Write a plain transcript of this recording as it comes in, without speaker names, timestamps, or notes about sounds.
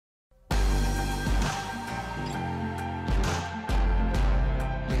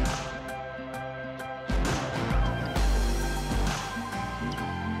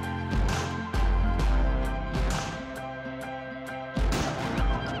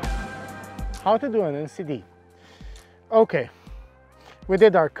How to do an NCD. Okay, we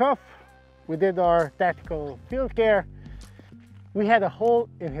did our cuff, we did our tactical field care, we had a hole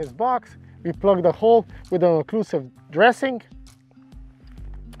in his box, we plugged the hole with an occlusive dressing,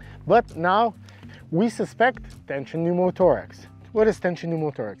 but now we suspect tension pneumothorax. What is tension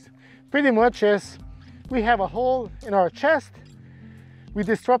pneumothorax? Pretty much is we have a hole in our chest, we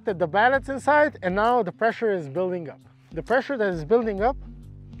disrupted the balance inside, and now the pressure is building up. The pressure that is building up,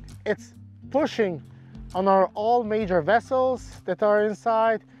 it's pushing on all major vessels that are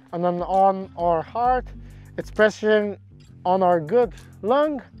inside, and on our heart. It's pressuring on our good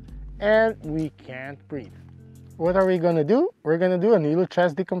lung, and we can't breathe. What are we gonna do? We're gonna do a needle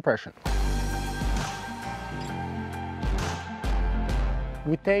chest decompression.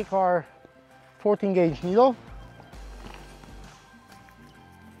 We take our 14 gauge needle,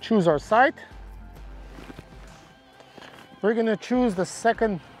 choose our site. We're gonna choose the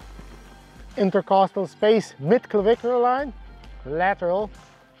second intercostal space, mid-clavicular line, lateral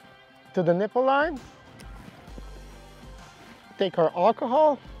to the nipple line. Take our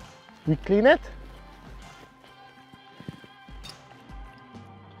alcohol, we clean it.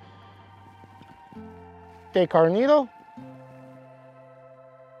 Take our needle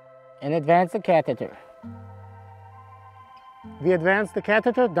and advance the catheter. We advance the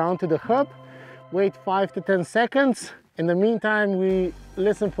catheter down to the hub, wait 5 to 10 seconds. In the meantime, we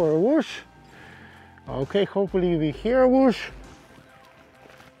listen for a whoosh. Okay, hopefully we hear a whoosh.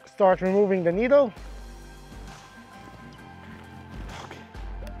 Start removing the needle. Okay.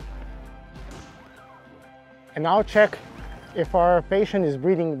 And now check if our patient is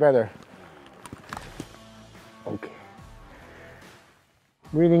breathing better. Okay.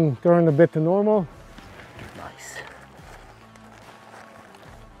 Breathing turned a bit to normal. Nice.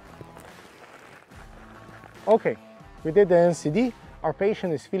 Okay, we did the NCD. Our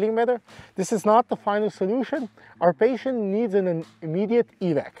patient is feeling better. This is not the final solution. Our patient needs an immediate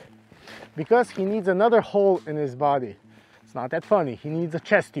evac because he needs another hole in his body. It's not that funny. He needs a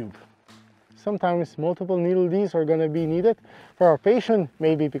chest tube. Sometimes multiple needle Ds are gonna be needed for our patient,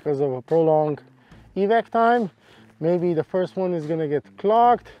 maybe because of a prolonged evac time. Maybe the first one is gonna get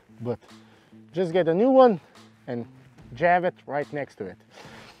clogged, but just get a new one and jab it right next to it.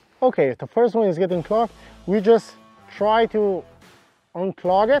 Okay, if the first one is getting clogged, we just try to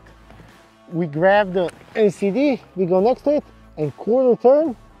unclog it. We grab the NCD, we go next to it and quarter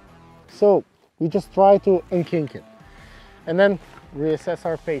turn. So we just try to unkink it and then reassess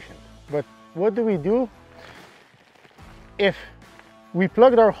our patient. But what do we do if we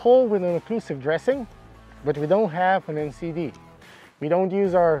plugged our hole with an occlusive dressing, but we don't have an NCD? We don't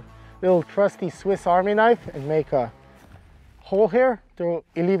use our little trusty Swiss Army knife and make a hole here to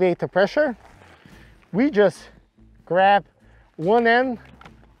alleviate the pressure. We just grab one end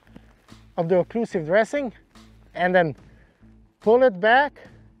of the occlusive dressing and then pull it back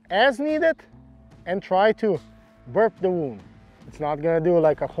as needed and try to burp the wound. It's not gonna do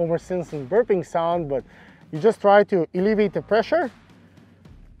like a Homer Simpson burping sound, but you just try to alleviate the pressure.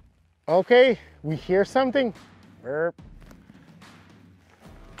 Okay, we hear something, burp.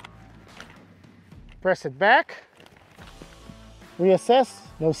 Press it back, reassess,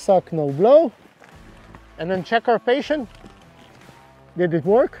 no suck, no blow, and then check our patient. Did it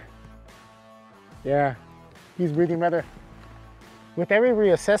work? Yeah, he's breathing better. With every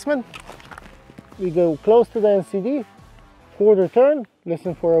reassessment, we go close to the NCD, quarter turn,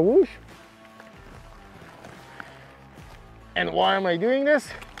 listen for a whoosh. And why am I doing this?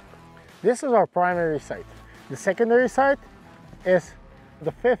 This is our primary site. The secondary site is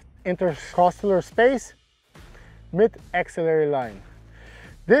the fifth intercostal space, mid-axillary line.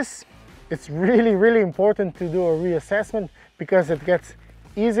 This is really important to do a reassessment because it gets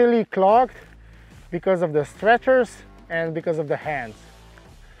easily clogged because of the stretchers and because of the hands.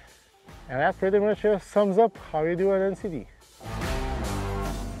 And that pretty much sums up how you do an NCD.